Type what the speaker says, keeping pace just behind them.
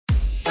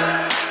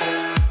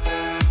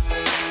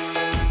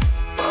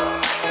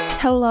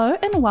Hello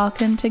and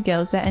welcome to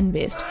Girls That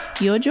Invest.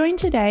 You're joined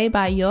today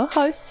by your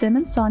hosts Sim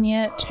and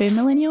Sonia, two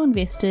millennial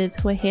investors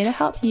who are here to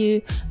help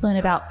you learn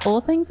about all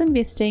things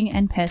investing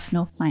and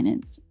personal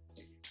finance.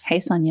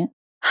 Hey Sonia.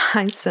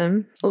 Hi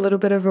Sim. A little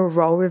bit of a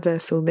role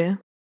reversal there.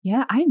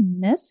 Yeah, I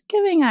miss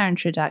giving our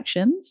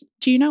introductions.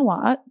 Do you know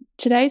what?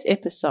 Today's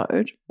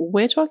episode,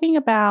 we're talking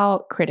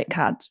about credit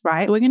cards,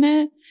 right? We're going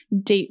to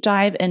deep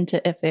dive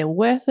into if they're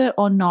worth it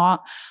or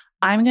not.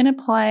 I'm going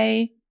to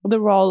play the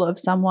role of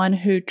someone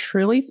who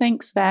truly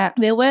thinks that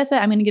they're worth it.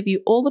 I'm going to give you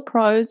all the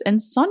pros,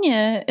 and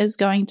Sonia is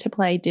going to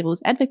play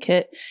devil's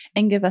advocate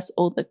and give us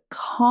all the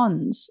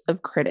cons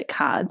of credit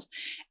cards.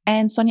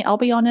 And Sonia, I'll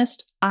be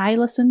honest, I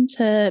listened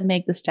to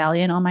Meg Thee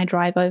Stallion on my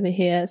drive over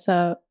here,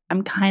 so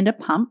I'm kind of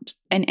pumped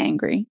and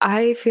angry.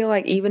 I feel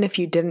like even if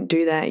you didn't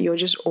do that, you're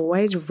just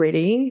always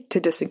ready to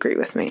disagree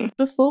with me.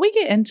 Before we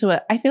get into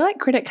it, I feel like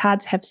credit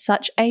cards have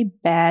such a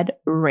bad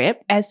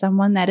rep. As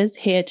someone that is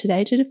here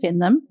today to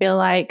defend them, I feel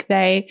like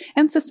they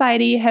in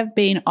society have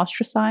been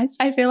ostracized.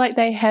 I feel like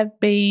they have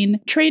been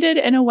treated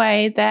in a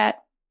way that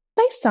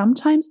they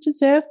sometimes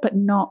deserve, but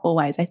not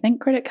always. I think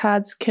credit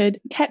cards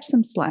could catch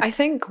some slack. I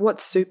think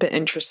what's super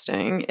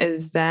interesting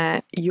is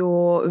that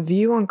your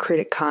view on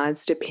credit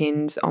cards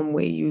depends on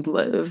where you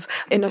live.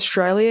 In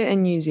Australia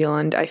and New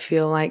Zealand, I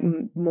feel like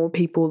more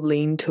people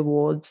lean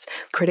towards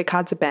credit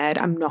cards are bad,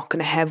 I'm not going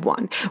to have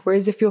one.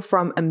 Whereas if you're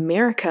from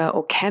America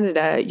or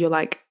Canada, you're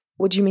like,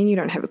 what do you mean you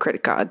don't have a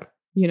credit card?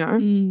 You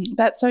know?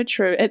 That's so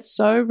true. It's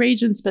so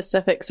region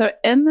specific. So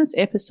in this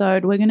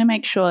episode, we're going to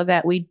make sure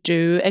that we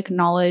do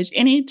acknowledge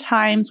any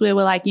times where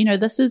we're like,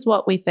 this is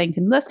what we think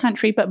in this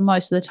country, but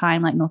most of the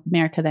time, like North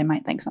America, they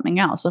might think something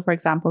else. So for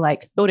example,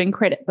 like building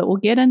credit, but we'll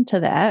get into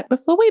that.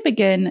 Before we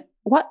begin,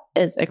 what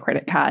is a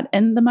credit card?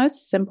 In the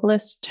most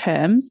simplest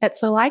terms,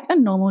 it's like a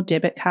normal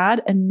debit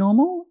card. A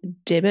normal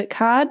debit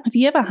card, if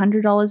you have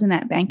 $100 in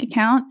that bank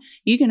account,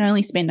 you can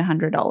only spend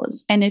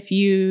 $100. And if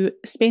you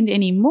spend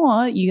any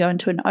more, you go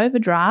into an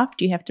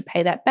overdraft, you have to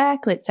pay that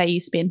back. Let's say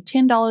you spend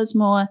 $10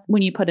 more.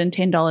 When you put in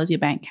 $10, your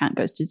bank account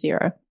goes to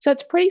zero. So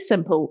it's pretty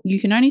simple. You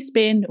can only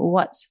spend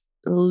what's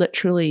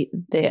literally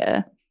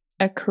there.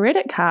 A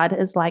credit card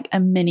is like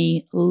a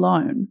mini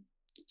loan.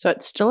 So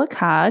it's still a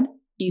card.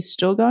 You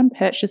still go and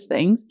purchase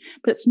things,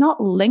 but it's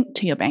not linked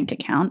to your bank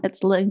account.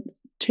 It's linked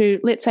to,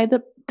 let's say,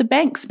 the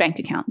bank's bank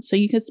account. So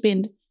you could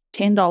spend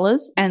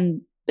 $10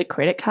 and the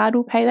credit card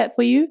will pay that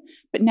for you,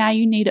 but now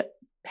you need to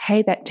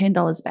pay that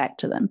 $10 back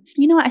to them.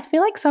 You know what? I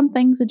feel like some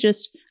things are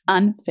just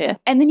unfair.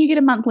 And then you get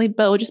a monthly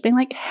bill just being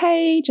like,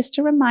 hey, just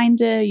a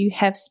reminder, you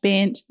have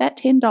spent that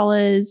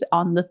 $10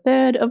 on the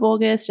 3rd of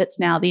August. It's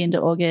now the end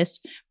of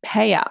August.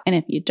 Pay up. And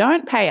if you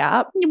don't pay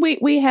up,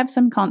 we have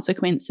some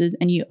consequences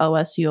and you owe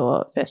us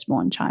your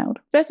firstborn child.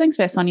 First things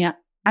first, Sonia,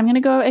 I'm going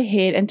to go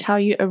ahead and tell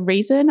you a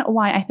reason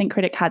why I think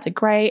credit cards are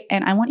great.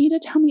 And I want you to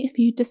tell me if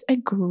you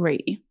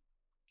disagree.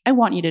 I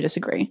want you to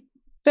disagree.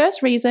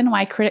 First reason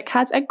why credit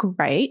cards are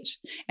great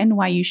and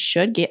why you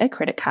should get a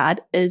credit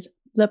card is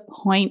the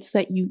points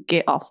that you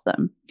get off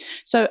them.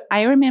 So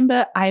I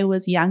remember I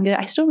was younger.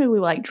 I still remember we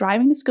were like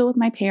driving to school with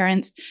my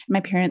parents. And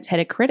my parents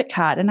had a credit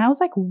card. And I was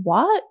like,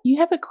 what? You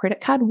have a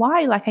credit card?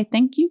 Why? Like, I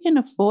think you can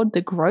afford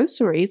the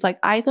groceries. Like,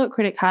 I thought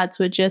credit cards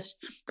were just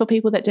for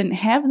people that didn't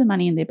have the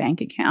money in their bank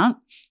account.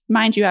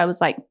 Mind you, I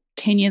was like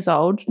 10 years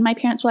old. My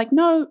parents were like,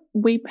 no,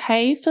 we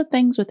pay for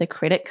things with a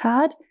credit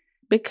card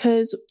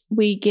because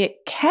we get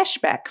cash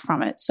back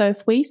from it. So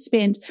if we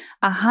spend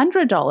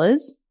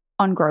 $100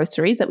 on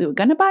groceries that we were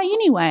going to buy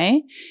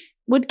anyway,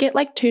 would get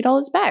like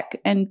 $2 back,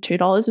 and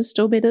 $2 is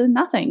still better than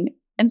nothing.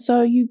 And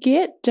so you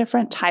get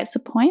different types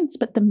of points,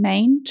 but the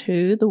main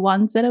two, the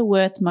ones that are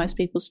worth most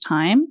people's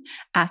time,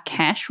 are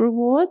cash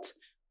rewards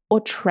or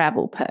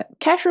travel perks.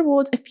 Cash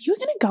rewards, if you're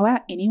going to go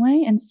out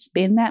anyway and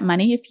spend that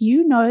money, if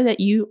you know that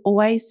you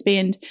always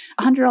spend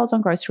 $100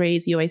 on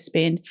groceries, you always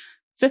spend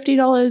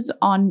 $50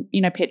 on,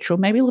 petrol,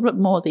 maybe a little bit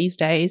more these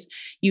days.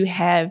 You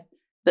have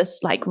this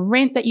like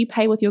rent that you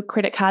pay with your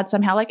credit card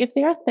somehow. Like if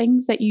there are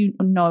things that you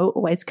know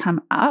always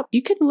come up,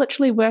 you could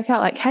literally work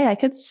out like, hey, I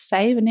could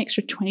save an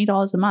extra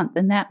 $20 a month.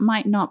 And that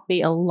might not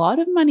be a lot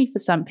of money for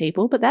some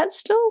people, but that's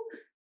still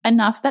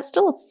enough. That's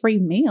still a free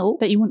meal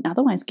that you wouldn't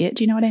otherwise get.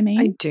 Do you know what I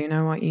mean? I do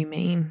know what you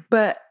mean.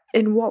 But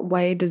in what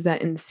way does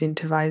that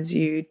incentivize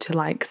you to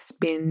like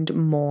spend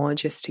more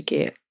just to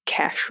get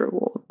cash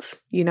rewards?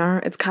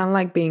 It's kind of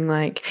like being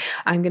like,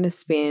 I'm going to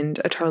spend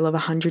a total of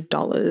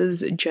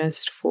 $100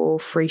 just for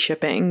free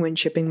shipping when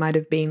shipping might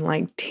have been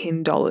like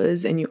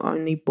 $10 and you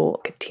only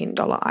bought a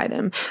 $10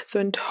 item. So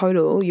in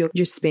total, you're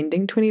just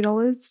spending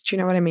 $20. Do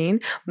you know what I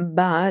mean?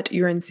 But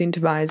you're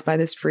incentivized by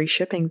this free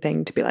shipping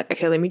thing to be like,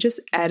 okay, let me just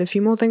add a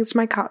few more things to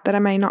my cart that I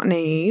may not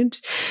need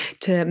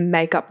to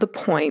make up the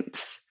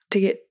points to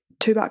get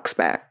 $2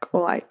 back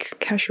or like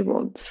cash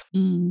rewards.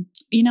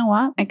 You know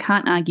what? I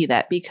can't argue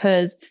that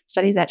because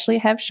studies actually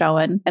have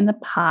shown in the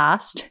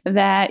past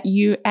that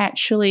you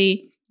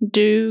actually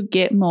do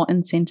get more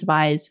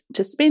incentivized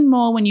to spend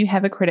more when you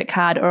have a credit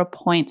card or a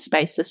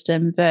points-based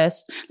system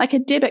versus like a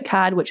debit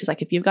card, which is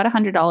like if you've got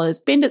 $100,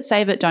 spend it,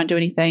 save it, don't do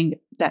anything.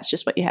 that's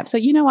just what you have. So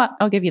you know what?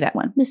 I'll give you that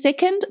one. The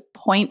second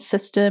point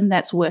system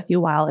that's worth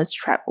your while is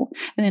travel.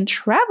 And then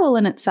travel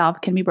in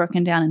itself can be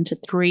broken down into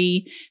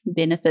three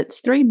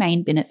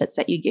main benefits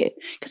that you get.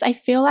 Because I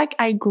feel like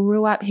I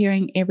grew up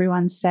hearing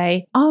everyone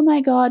say, oh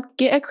my God,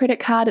 get a credit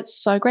card. It's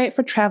so great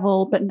for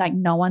travel. But like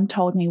no one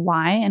told me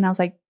why. And I was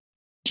like,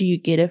 do you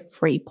get a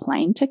free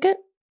plane ticket?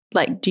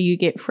 Like, do you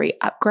get free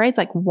upgrades?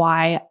 Like,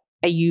 why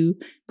are you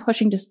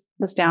pushing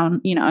this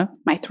down,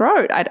 my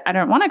throat? I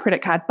don't want a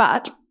credit card,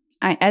 but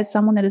as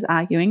someone that is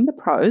arguing the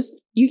pros,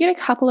 you get a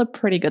couple of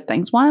pretty good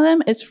things. One of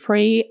them is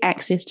free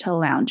access to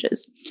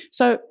lounges.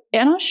 So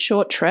on a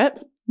short trip,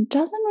 it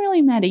doesn't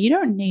really matter. You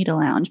don't need a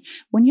lounge.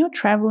 When you're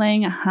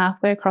traveling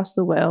halfway across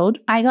the world,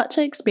 I got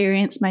to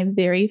experience my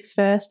very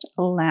first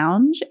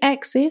lounge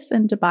access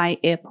in Dubai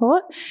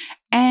airport.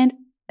 And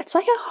it's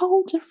like a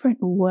whole different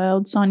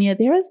world, Sonia.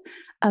 There is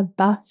a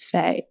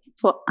buffet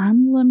for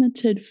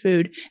unlimited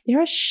food. There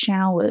are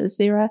showers.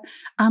 There are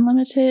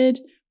unlimited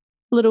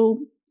little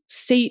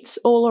seats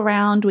all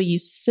around where you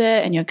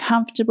sit and you're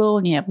comfortable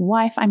and you have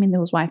Wi-Fi. I mean, there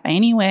was Wi-Fi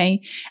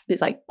anyway.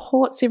 There's like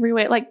ports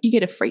everywhere. Like you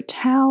get a free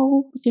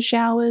towel with your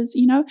showers,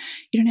 you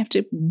don't have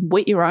to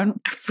wet your own.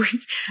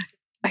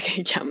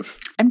 Okay, yeah.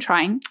 I'm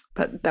trying.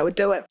 But that would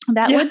do it.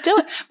 That would do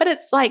it. But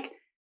it's like,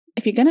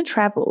 if you're going to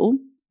travel,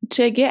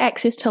 to get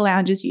access to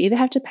lounges, you either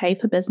have to pay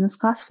for business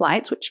class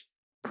flights, which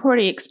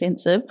pretty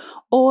expensive,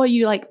 or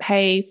you like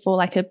pay for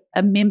like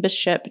a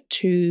membership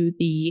to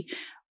the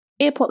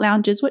airport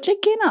lounges, which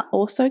again are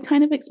also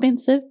kind of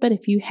expensive. But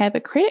if you have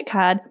a credit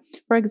card,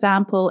 for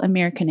example,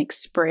 American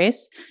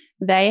Express,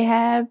 they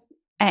have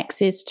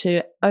access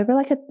to over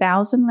like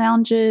 1,000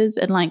 lounges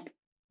in like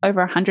over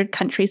 100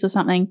 countries or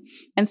something.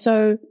 And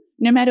so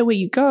no matter where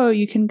you go,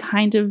 you can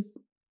kind of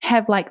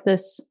have like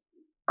this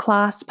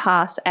class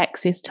pass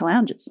access to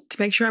lounges. To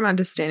make sure I'm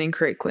understanding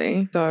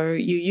correctly, so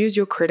you use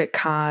your credit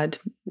card,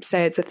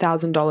 say it's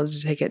 $1,000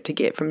 a ticket to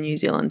get from New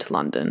Zealand to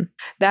London.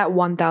 That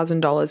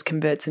 $1,000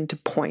 converts into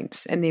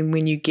points. And then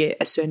when you get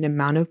a certain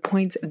amount of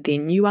points,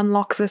 then you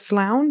unlock this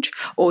lounge?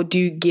 Or do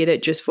you get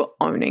it just for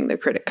owning the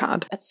credit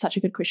card? That's such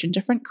a good question.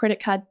 Different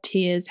credit card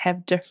tiers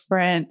have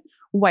different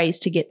ways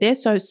to get there.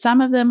 So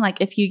some of them,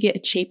 like if you get a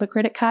cheaper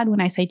credit card, when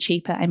I say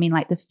cheaper, I mean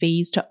like the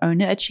fees to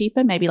own it are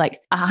cheaper, maybe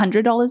like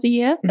 $100 a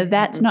year. Mm-hmm.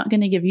 That's not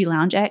going to give you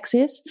lounge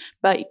access,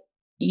 but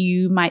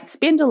you might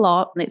spend a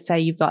lot. Let's say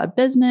you've got a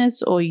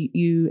business or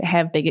you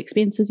have big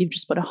expenses. You've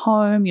just bought a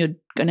home. You're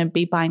going to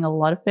be buying a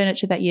lot of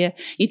furniture that year.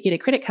 You'd get a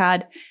credit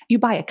card. You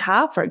buy a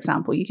car, for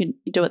example. You can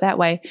do it that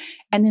way.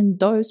 And then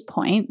those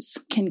points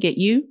can get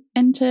you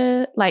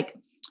into like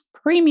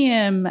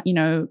premium,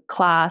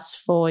 class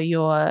for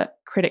your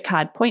credit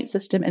card point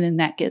system, and then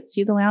that gets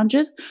you the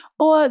lounges.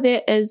 Or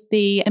there is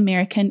the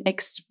American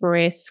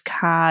Express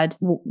card,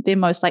 their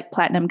most like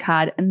platinum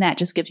card, and that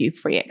just gives you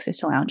free access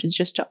to lounges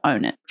just to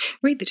own it.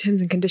 Read the terms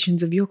and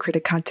conditions of your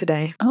credit card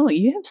today. Oh,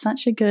 you have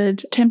such a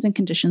good terms and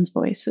conditions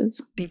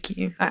voices. Thank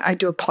you. I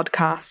do a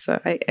podcast,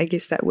 so I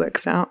guess that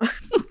works out.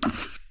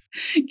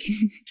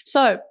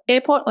 So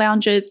airport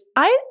lounges,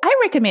 I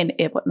recommend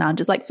airport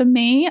lounges. Like for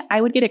me, I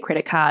would get a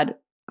credit card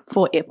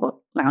for airport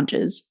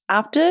lounges.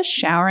 After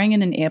showering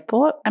in an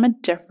airport, I'm a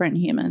different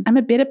human. I'm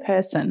a better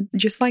person.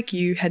 Just like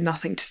you had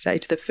nothing to say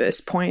to the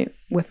first point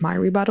with my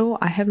rebuttal,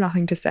 I have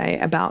nothing to say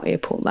about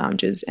airport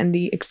lounges and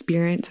the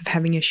experience of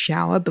having a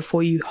shower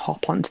before you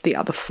hop onto the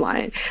other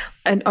flight.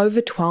 An over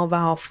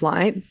 12-hour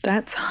flight,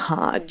 that's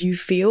hard. You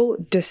feel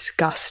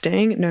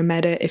disgusting no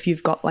matter if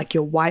you've got like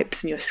your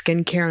wipes and your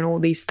skincare and all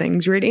these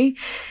things ready.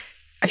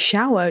 A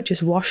shower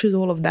just washes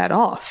all of that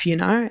off,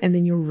 and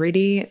then you're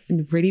ready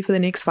for the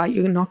next flight.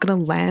 You're not going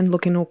to land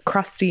looking all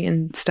crusty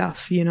and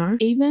stuff,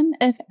 Even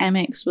if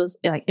Amex was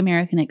like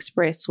American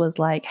Express was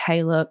like,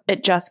 hey, look,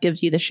 it just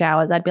gives you the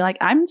showers, I'd be like,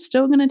 I'm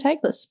still going to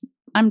take this.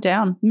 I'm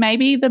down.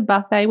 Maybe the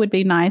buffet would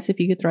be nice if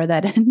you could throw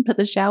that in, but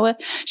the shower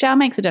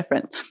makes a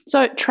difference.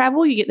 So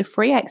travel, you get the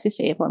free access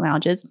to airport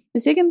lounges. The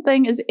second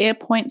thing is air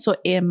points or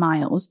air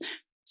miles.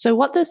 So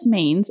what this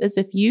means is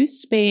if you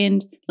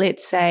spend,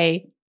 let's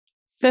say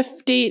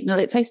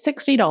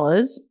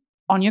 $60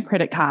 on your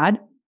credit card,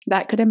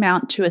 that could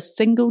amount to a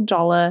single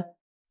dollar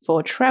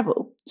for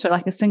travel. So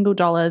like a single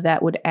dollar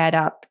that would add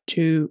up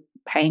to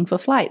paying for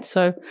flights.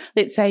 So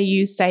let's say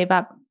you save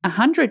up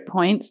 100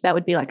 points, that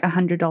would be like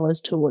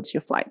 $100 towards your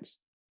flights.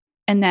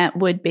 And that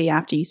would be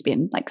after you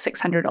spend like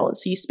 $600.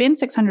 So you spend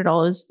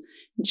 $600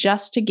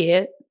 just to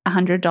get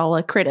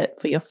 $100 credit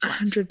for your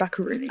flights. 100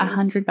 buckaroonies.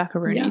 100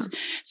 buckaroonies. Yeah.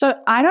 So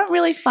I don't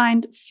really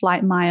find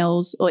flight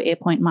miles or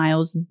airpoint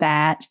miles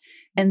that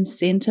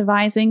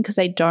incentivizing because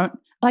they don't,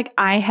 like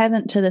I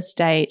haven't to this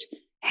date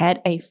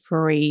had a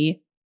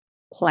free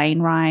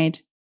plane ride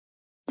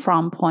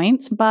from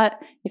points, but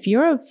if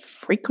you're a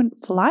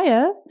frequent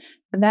flyer,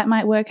 that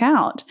might work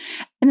out.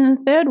 And then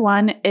the third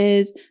one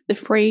is the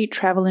free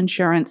travel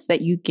insurance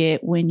that you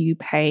get when you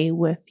pay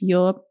with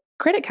your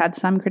credit card.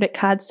 Some credit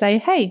cards say,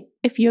 hey,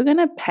 if you're going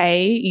to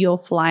pay your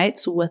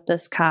flights with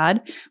this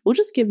card, we'll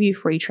just give you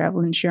free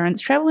travel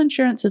insurance. Travel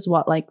insurance is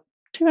what, like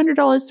 $200,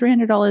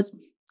 $300?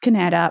 can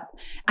add up.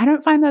 I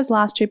don't find those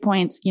last 2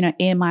 points,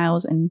 air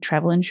miles and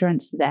travel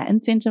insurance, that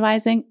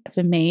incentivizing.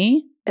 For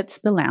me, it's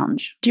the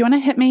lounge. Do you want to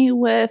hit me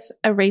with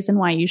a reason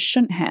why you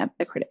shouldn't have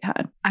a credit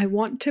card? I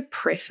want to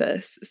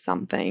preface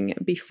something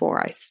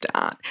before I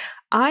start.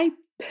 I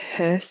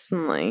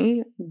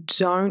personally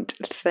don't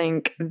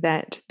think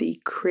that the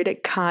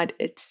credit card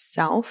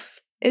itself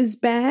is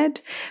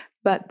bad,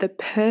 but the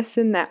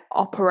person that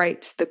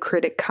operates the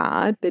credit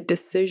card, the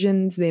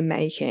decisions they're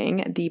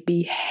making, the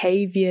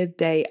behavior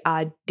they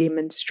are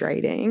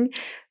demonstrating,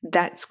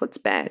 that's what's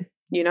bad.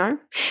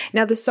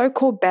 Now the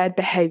so-called bad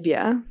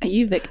behavior. Are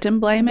you victim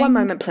blaming? One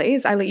moment,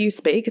 please. I let you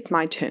speak. It's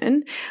my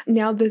turn.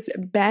 Now, this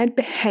bad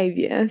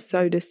behavior,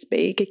 so to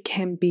speak, it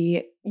can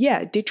be,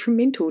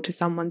 detrimental to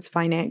someone's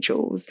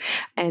financials,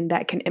 and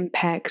that can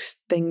impact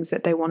things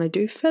that they want to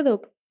do further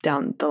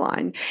down the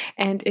line.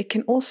 And it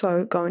can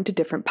also go into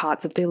different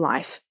parts of their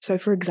life. So,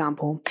 for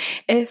example,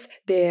 if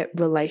their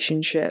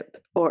relationship,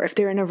 or if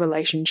they're in a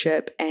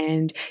relationship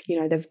and,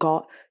 they've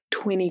got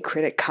 20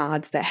 credit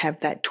cards that have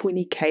that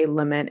 20K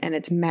limit and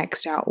it's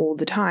maxed out all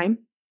the time,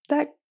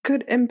 that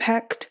could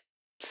impact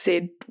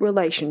said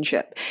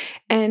relationship.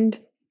 And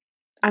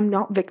I'm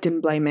not victim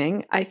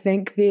blaming. I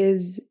think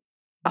there's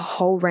a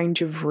whole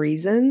range of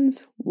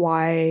reasons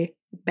why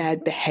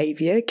bad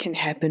behavior can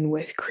happen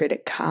with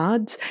credit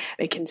cards.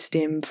 It can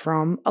stem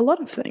from a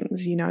lot of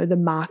things, the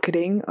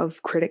marketing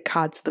of credit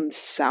cards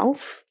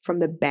themselves from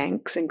the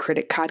banks and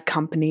credit card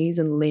companies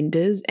and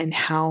lenders, and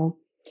how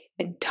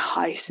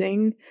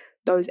enticing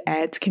those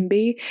ads can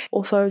be.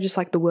 Also, just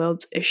like the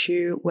world's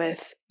issue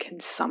with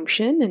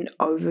consumption and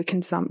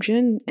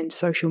overconsumption, and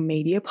social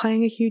media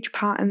playing a huge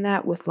part in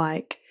that, with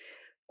like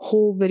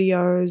haul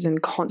videos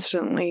and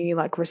constantly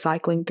like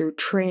recycling through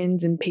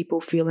trends and people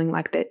feeling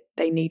like that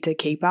they need to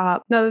keep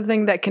up. Another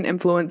thing that can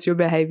influence your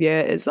behavior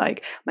is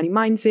like money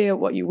mindset,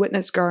 what you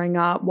witnessed growing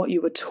up, what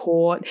you were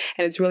taught,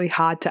 and it's really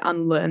hard to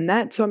unlearn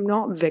that. So I'm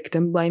not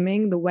victim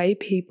blaming. The way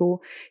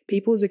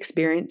people's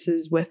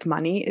experiences with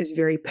money is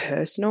very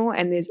personal,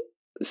 and there's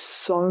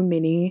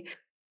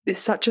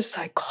such a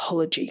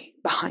psychology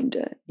behind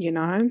it,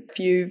 If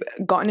you've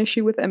got an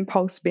issue with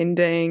impulse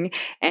spending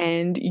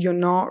and you're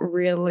not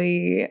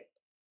really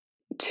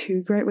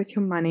too great with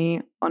your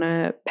money on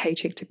a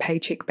paycheck to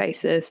paycheck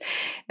basis,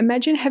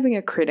 imagine having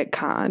a credit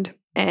card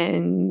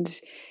and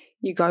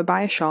you go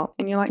buy a shop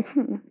and you're like,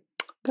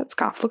 that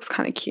scarf looks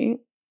kind of cute,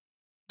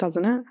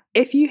 doesn't it?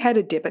 If you had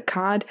a debit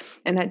card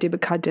and that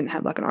debit card didn't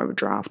have like an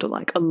overdraft or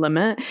like a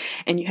limit,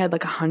 and you had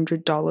like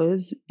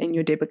 $100 in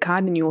your debit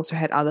card and you also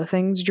had other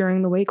things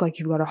during the week, like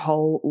you've got a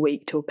whole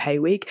week to a pay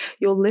week,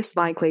 you're less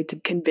likely to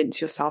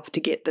convince yourself to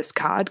get this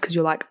card because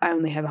you're like, I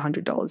only have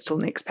 $100 till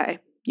next pay,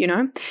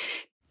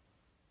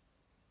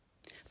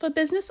 For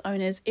business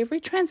owners, every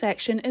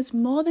transaction is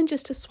more than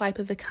just a swipe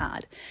of a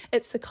card.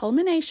 It's the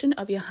culmination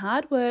of your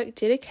hard work,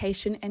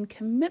 dedication, and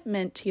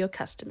commitment to your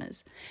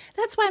customers.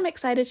 That's why I'm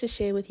excited to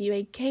share with you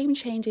a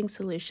game-changing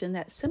solution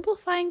that's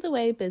simplifying the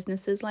way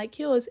businesses like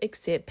yours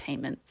accept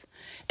payments.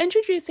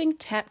 Introducing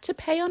Tap to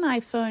Pay on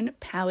iPhone,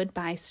 powered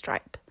by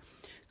Stripe.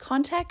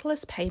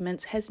 Contactless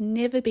payments has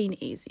never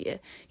been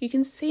easier. You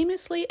can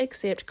seamlessly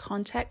accept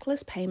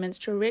contactless payments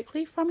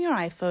directly from your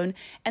iPhone,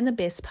 and the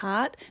best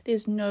part,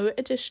 there's no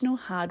additional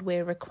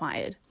hardware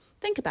required.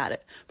 Think about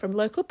it. From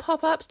local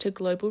pop-ups to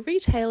global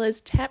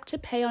retailers, Tap to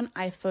Pay on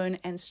iPhone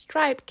and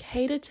Stripe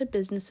cater to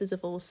businesses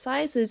of all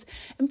sizes,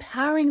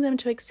 empowering them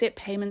to accept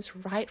payments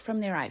right from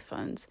their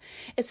iPhones.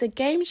 It's a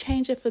game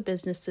changer for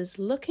businesses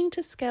looking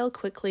to scale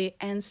quickly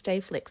and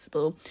stay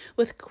flexible,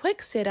 with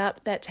quick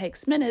setup that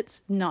takes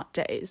minutes, not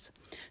days.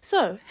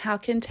 So, how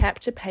can Tap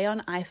to Pay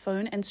on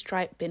iPhone and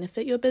Stripe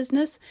benefit your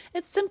business?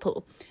 It's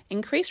simple.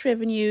 Increase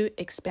revenue,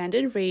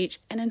 expanded reach,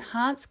 and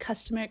enhance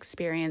customer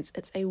experience.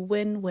 It's a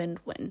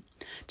win-win-win.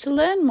 To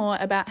learn more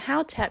about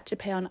how Tap to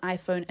Pay on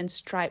iPhone and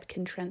Stripe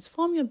can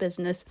transform your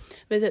business,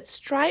 visit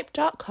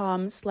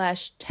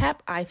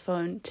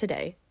stripe.com/tapiphone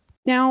today.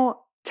 Now,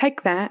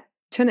 take that,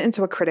 turn it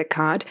into a credit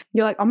card.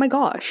 You're like, oh my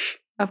gosh,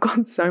 I've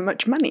got so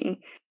much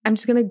money. I'm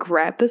just going to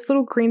grab this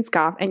little green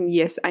scarf. And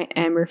yes, I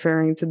am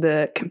referring to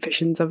the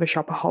Confessions of a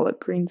Shopaholic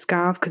green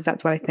scarf, because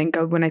that's what I think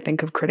of when I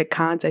think of credit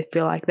cards. I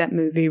feel like that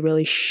movie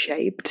really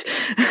shaped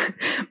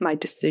my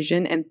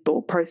decision and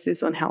thought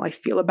process on how I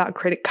feel about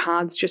credit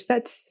cards. Just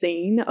that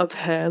scene of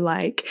her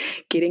like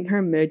getting her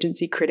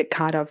emergency credit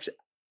card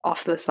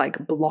off this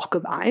like block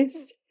of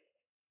ice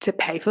to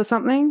pay for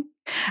something.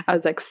 I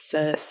was like,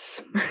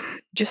 sis,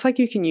 just like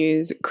you can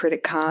use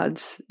credit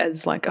cards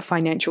as like a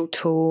financial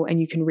tool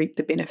and you can reap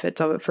the benefits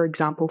of it, for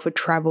example, for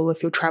travel,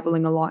 if you're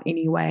traveling a lot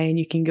anyway and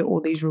you can get all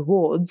these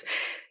rewards,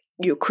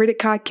 your credit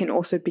card can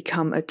also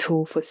become a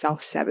tool for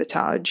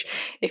self-sabotage.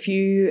 If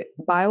you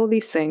buy all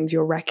these things,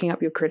 you're racking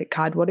up your credit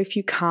card. What if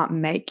you can't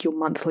make your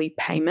monthly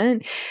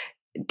payment?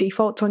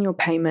 Defaults on your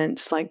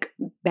payments, like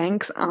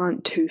banks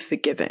aren't too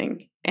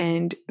forgiving.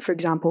 And for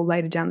example,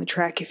 later down the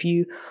track, if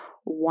you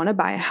want to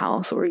buy a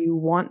house or you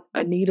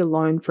need a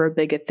loan for a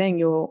bigger thing,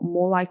 you're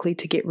more likely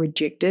to get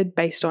rejected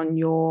based on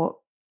your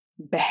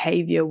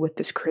behavior with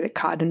this credit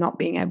card and not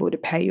being able to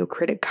pay your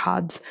credit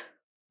cards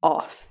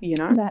off, you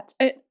know? That's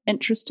an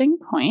interesting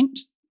point.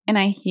 And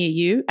I hear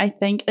you. I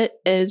think it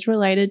is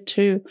related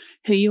to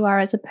who you are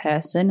as a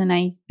person. And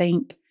I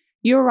think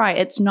you're right.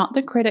 It's not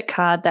the credit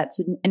card that's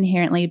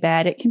inherently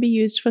bad. It can be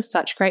used for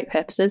such great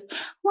purposes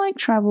like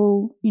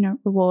travel,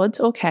 rewards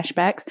or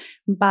cashbacks.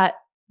 But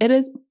it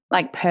is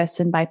like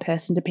person by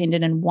person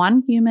dependent. And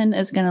one human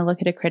is going to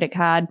look at a credit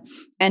card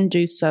and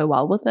do so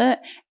well with it.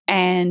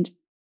 And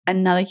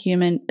another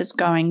human is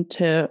going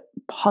to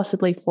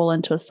possibly fall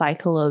into a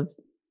cycle of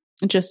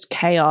just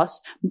chaos.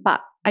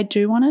 But I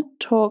do want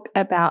to talk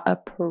about a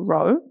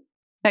pro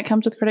that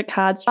comes with credit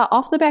cards.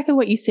 Off the back of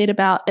what you said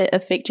about it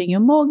affecting your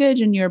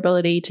mortgage and your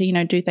ability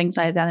to, do things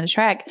like down the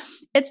track,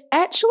 it's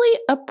actually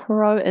a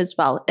pro as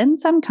well. In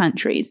some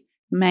countries,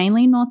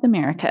 mainly North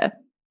America,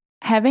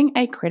 having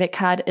a credit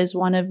card is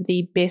one of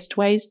the best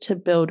ways to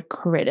build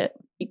credit.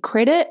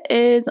 Credit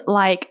is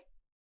like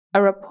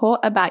a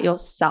report about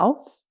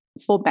yourself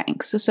for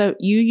banks. So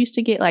you used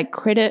to get like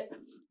credit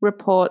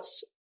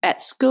reports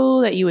at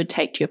school that you would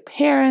take to your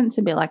parents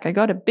and be like, I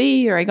got a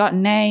B or I got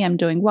an A, I'm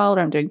doing well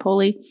or I'm doing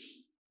poorly.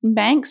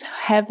 Banks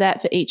have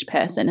that for each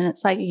person. And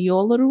it's like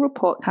your little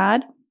report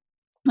card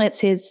that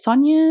says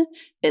Sonia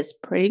is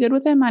pretty good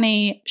with her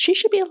money. She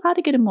should be allowed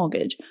to get a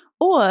mortgage.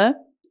 Or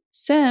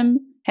Sim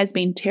has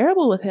been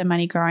terrible with her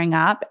money growing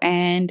up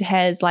and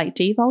has like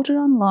defaulted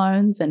on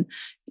loans and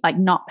like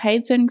not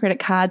paid certain credit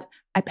cards.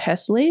 I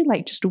personally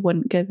just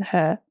wouldn't give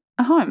her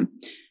a home.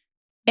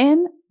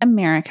 In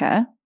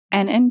America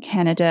and in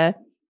Canada,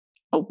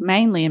 or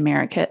mainly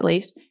America at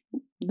least,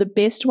 the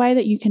best way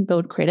that you can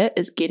build credit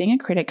is getting a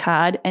credit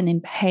card and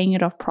then paying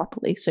it off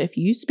properly. So if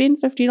you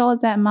spend $50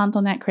 that month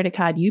on that credit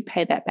card, you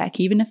pay that back,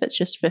 even if it's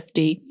just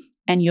 $50,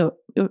 and your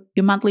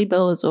monthly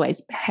bill is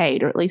always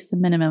paid, or at least the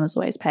minimum is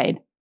always paid.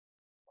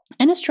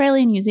 In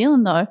Australia and New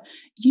Zealand, though,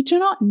 you do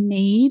not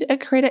need a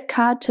credit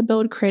card to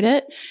build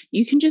credit.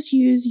 You can just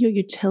use your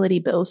utility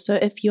bill. So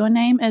if your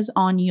name is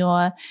on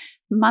your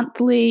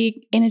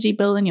monthly energy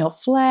bill in your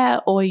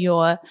flat, or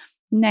your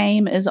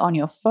name is on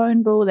your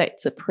phone bill,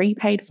 that's a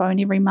prepaid phone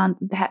every month,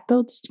 that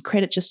builds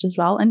credit just as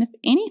well. And if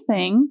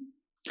anything,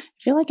 I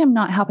feel like I'm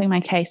not helping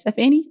my case. If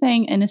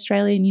anything, in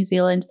Australia and New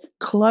Zealand,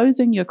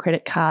 closing your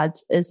credit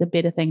cards is a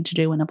better thing to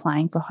do when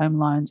applying for home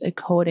loans,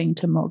 according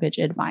to mortgage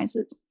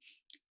advisors.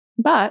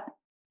 But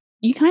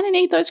you kind of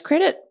need those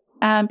credit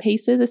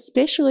pieces,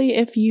 especially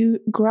if you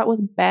grew up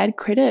with bad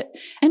credit.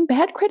 And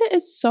bad credit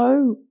is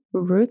so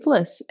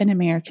ruthless in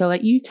America.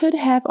 Like, you could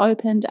have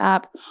opened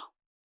up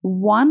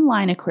one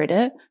line of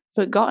credit,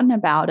 forgotten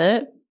about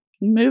it,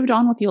 moved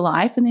on with your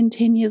life, and then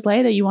 10 years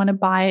later you want to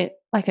buy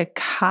like a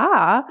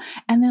car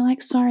and they're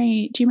like,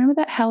 sorry, do you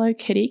remember that Hello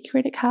Kitty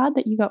credit card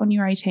that you got when you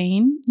were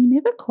 18? You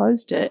never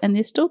closed it and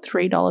there's still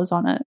 $3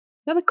 on it.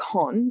 Another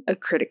con of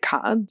credit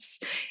cards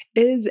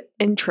is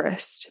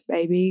interest,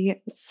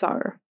 baby. So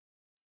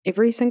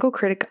every single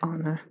credit card,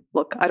 oh no,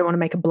 look, I don't want to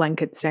make a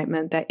blanket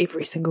statement that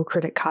every single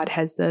credit card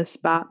has this,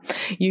 but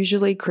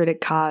usually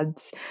credit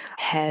cards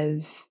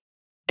have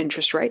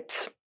interest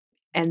rates,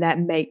 and that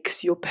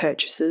makes your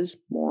purchases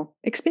more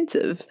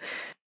expensive.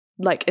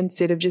 Like,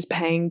 instead of just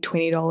paying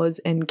 $20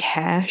 in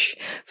cash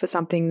for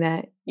something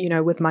that,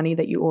 with money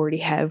that you already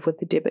have with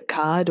the debit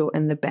card or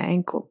in the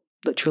bank or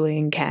literally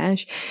in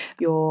cash,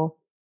 you're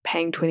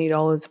paying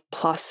 $20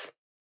 plus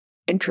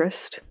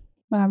interest.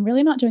 Well, I'm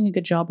really not doing a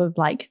good job of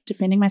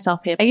defending myself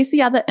here. I guess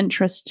the other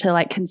interest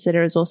to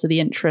consider is also the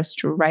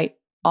interest rate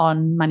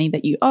on money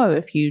that you owe.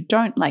 If you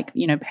don't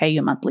pay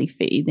your monthly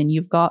fee, then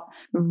you've got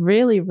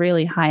really,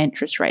 really high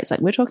interest rates.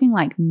 We're talking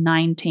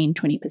 19,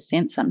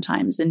 20%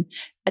 sometimes. And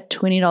a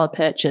 $20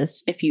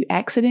 purchase, if you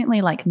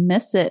accidentally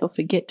miss it or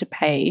forget to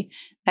pay,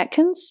 that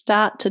can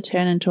start to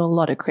turn into a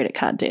lot of credit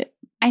card debt.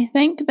 I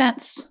think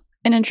that's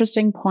an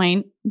interesting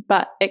point,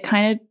 but it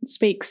kind of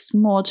speaks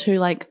more to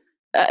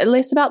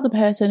less about the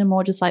person and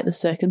more just the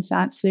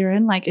circumstance they're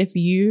in. If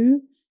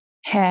you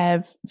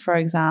have, for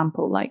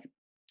example,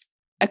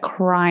 a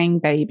crying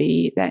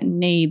baby that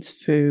needs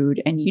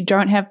food and you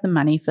don't have the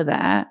money for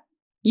that,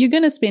 you're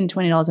going to spend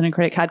 $20 on a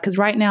credit card, because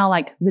right now,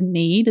 the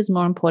need is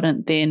more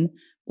important than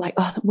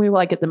where will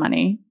I get the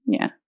money?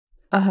 Yeah.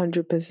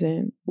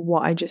 100%.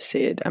 What I just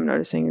said, I'm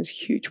noticing is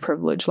huge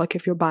privilege.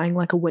 If you're buying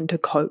a winter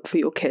coat for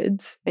your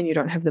kids and you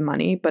don't have the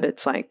money, but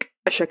it's a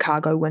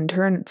Chicago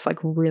winter and it's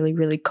really,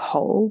 really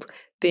cold,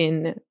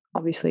 then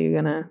obviously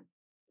you're going to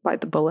bite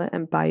the bullet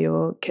and buy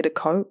your kid a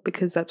coat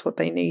because that's what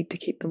they need to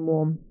keep them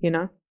warm,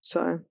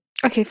 So,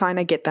 okay, fine,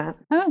 I get that.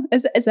 Oh,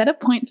 is that a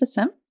point for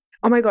Sim?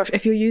 Oh my gosh,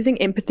 if you're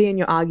using empathy in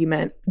your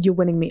argument, you're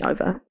winning me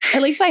over.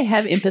 At least I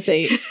have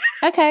empathy.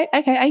 Okay,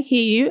 I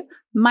hear you.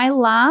 My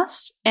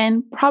last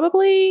and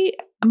probably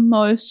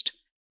most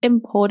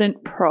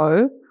important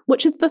pro,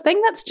 which is the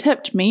thing that's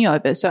tipped me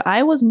over. So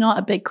I was not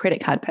a big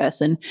credit card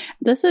person.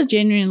 This has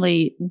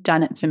genuinely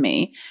done it for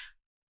me.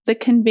 The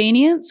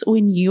convenience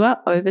when you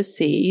are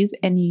overseas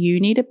and you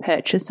need to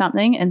purchase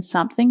something and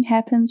something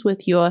happens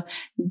with your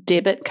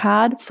debit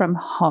card from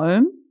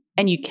home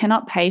and you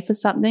cannot pay for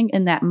something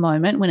in that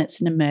moment when it's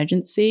an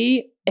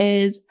emergency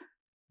is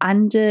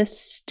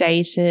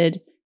understated.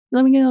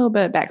 Let me give a little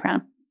bit of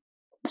background.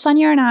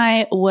 Sonia and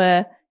I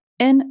were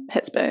in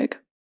Pittsburgh,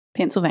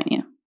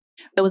 Pennsylvania.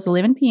 It was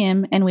 11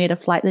 p.m. and we had a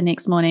flight the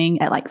next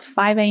morning at like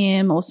 5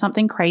 a.m. or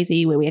something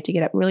crazy where we had to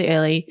get up really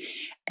early.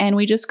 And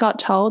we just got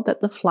told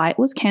that the flight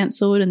was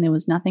cancelled and there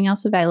was nothing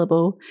else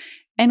available.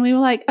 And we were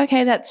like,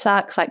 okay, that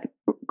sucks, like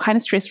kind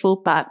of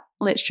stressful, but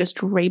let's just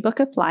rebook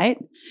a flight.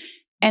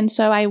 And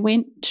so I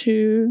went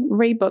to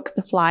rebook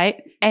the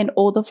flight and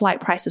all the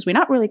flight prices went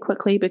up really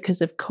quickly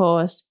because, of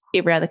course,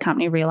 every other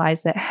company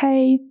realized that,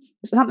 hey,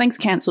 something's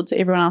cancelled, so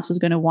everyone else is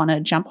going to want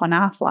to jump on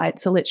our flight.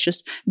 So let's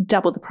just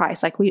double the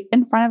price. Like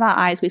in front of our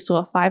eyes, we saw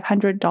a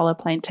 $500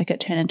 plane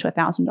ticket turn into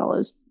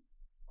 $1,000,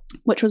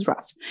 which was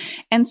rough.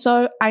 And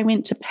so I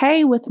went to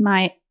pay with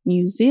my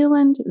New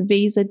Zealand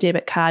Visa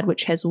debit card,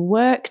 which has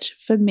worked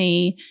for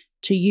me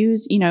to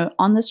use,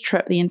 on this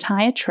trip, the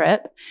entire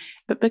trip.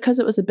 But because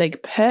it was a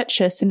big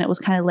purchase and it was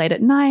kind of late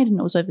at night and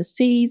it was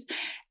overseas,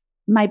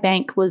 my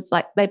bank was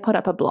like, they put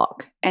up a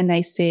block and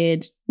they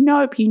said,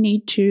 nope, you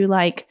need to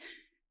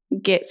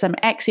get some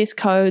access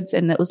codes,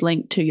 and that was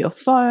linked to your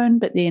phone.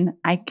 But then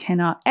I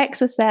cannot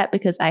access that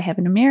because I have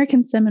an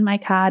American SIM in my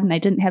card and I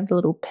didn't have the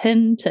little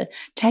pin to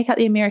take out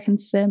the American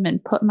SIM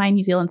and put my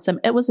New Zealand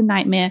SIM. It was a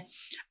nightmare.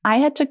 I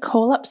had to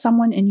call up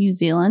someone in New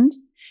Zealand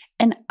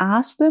and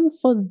ask them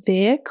for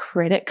their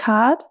credit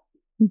card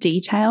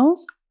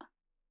details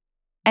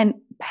and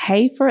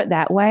pay for it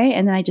that way.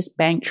 And then I just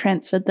bank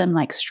transferred them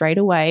straight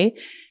away.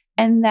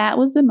 And that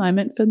was the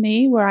moment for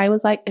me where I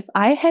was like, if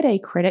I had a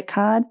credit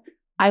card,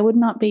 I would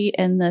not be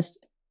in this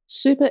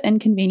super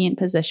inconvenient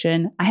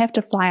position. I have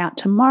to fly out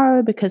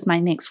tomorrow because my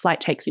next flight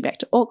takes me back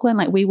to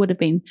Auckland. We would have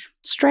been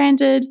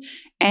stranded,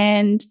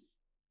 and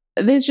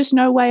there's just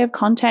no way of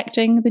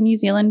contacting the New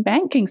Zealand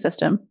banking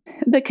system.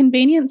 The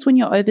convenience when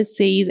you're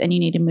overseas and you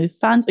need to move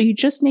funds, or you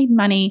just need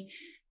money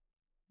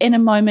in a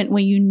moment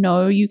where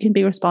you can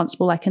be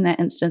responsible, like in that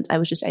instance, I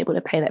was just able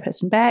to pay that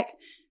person back.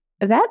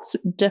 That's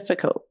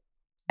difficult.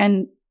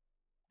 And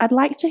I'd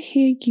like to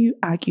hear you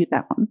argue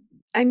that one.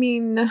 I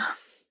mean,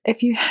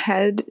 if you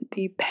had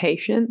the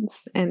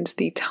patience and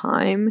the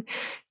time,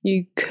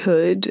 you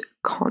could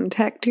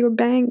contact your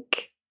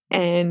bank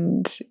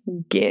and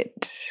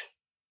get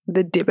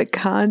the debit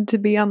card to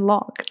be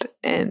unlocked.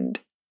 And,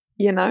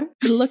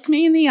 Look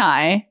me in the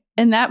eye.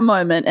 In that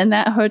moment, in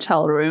that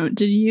hotel room,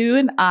 did you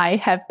and I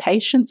have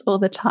patience all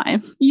the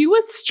time? You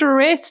were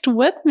stressed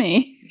with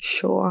me.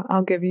 Sure,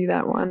 I'll give you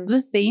that one.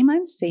 The theme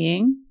I'm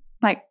seeing,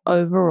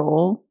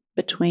 overall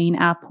between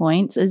our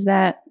points, is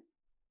that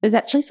there's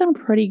actually some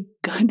pretty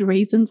good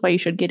reasons why you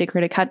should get a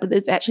credit card, but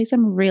there's actually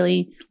some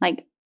really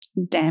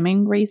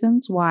damning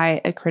reasons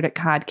why a credit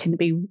card can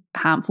be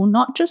harmful,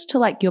 not just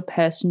to your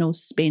personal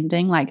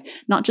spending,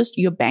 not just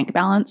your bank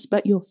balance,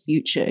 but your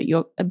future,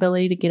 your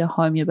ability to get a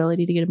home, your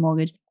ability to get a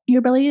mortgage. Your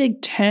ability to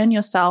turn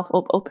yourself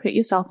or put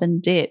yourself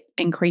in debt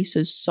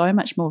increases so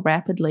much more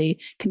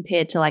rapidly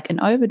compared to an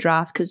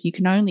overdraft, because you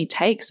can only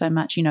take so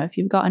much. If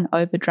you've got an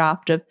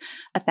overdraft of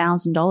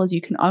 $1,000,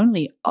 you can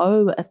only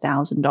owe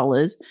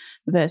 $1,000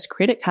 versus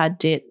credit card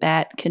debt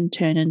that can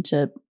turn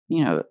into,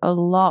 a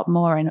lot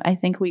more. And I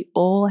think we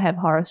all have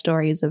horror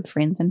stories of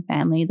friends and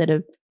family that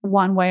have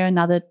one way or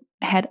another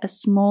had a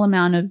small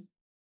amount of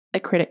a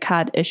credit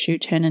card issue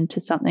turn into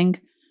something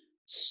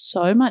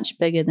so much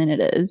bigger than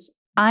it is.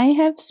 I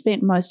have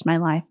spent most of my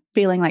life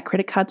feeling like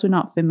credit cards were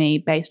not for me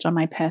based on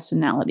my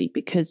personality,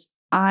 because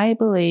I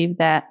believe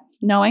that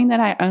knowing that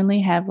I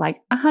only have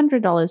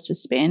 $100 to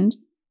spend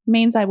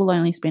means I will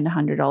only spend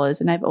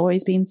 $100. And I've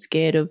always been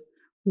scared of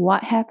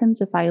what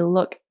happens if I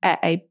look at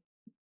a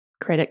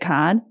credit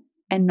card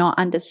and not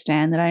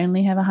understand that I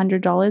only have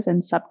 $100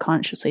 and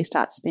subconsciously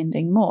start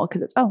spending more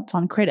because it's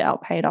on credit. I'll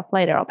pay it off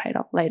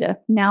later.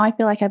 Now I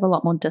feel like I have a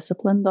lot more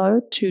discipline though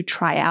to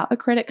try out a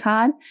credit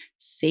card,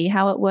 see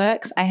how it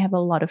works. I have a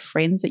lot of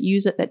friends that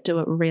use it that do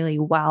it really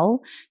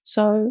well.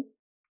 So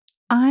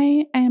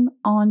I am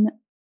on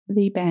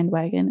the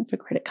bandwagon for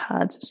credit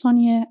cards.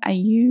 Sonia, are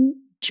you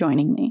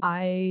joining me?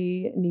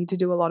 I need to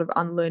do a lot of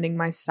unlearning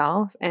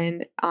myself,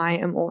 and I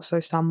am also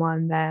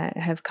someone that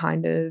have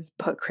kind of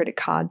put credit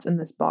cards in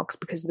this box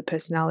because of the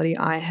personality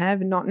I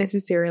have. Not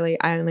necessarily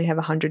I only have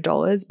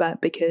 $100,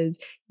 but because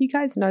you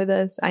guys know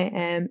this, I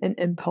am an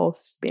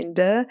impulse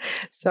spender.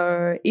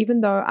 So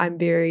even though I'm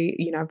very,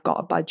 I've got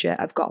a budget,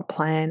 I've got a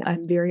plan,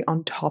 I'm very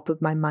on top of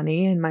my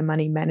money and my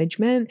money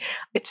management,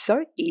 it's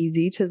so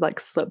easy to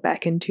slip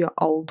back into your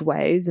old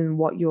ways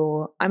and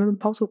I'm an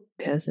impulsive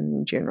person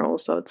in general.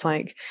 So it's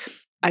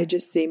I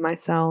just see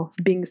myself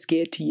being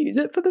scared to use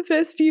it for the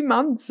first few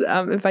months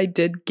if I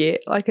did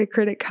get a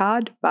credit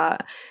card.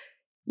 But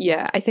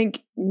yeah, I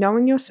think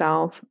knowing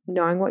yourself,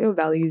 knowing what your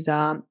values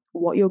are,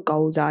 what your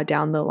goals are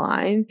down the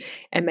line,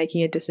 and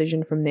making a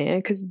decision from there,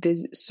 because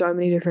there's so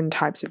many different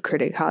types of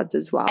credit cards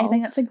as well. I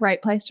think that's a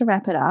great place to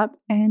wrap it up.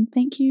 And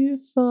thank you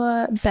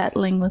for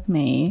battling with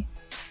me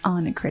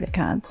on credit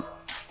cards.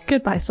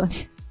 Goodbye,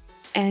 Sonia.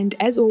 And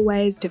as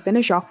always, to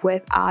finish off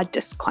with our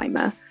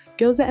disclaimer,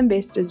 Girls That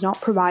Invest does not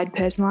provide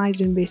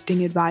personalized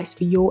investing advice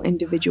for your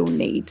individual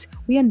needs.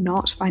 We are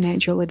not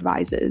financial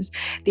advisors.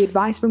 The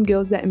advice from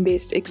Girls That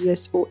Invest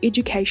exists for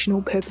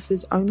educational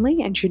purposes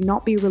only and should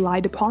not be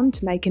relied upon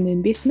to make an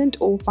investment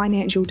or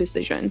financial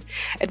decision.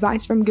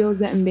 Advice from Girls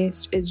That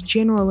Invest is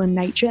general in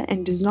nature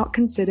and does not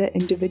consider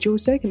individual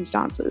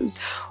circumstances.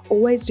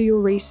 Always do your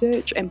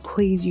research and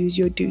please use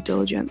your due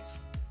diligence.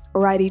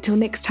 Alrighty, till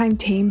next time,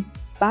 team.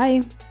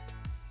 Bye.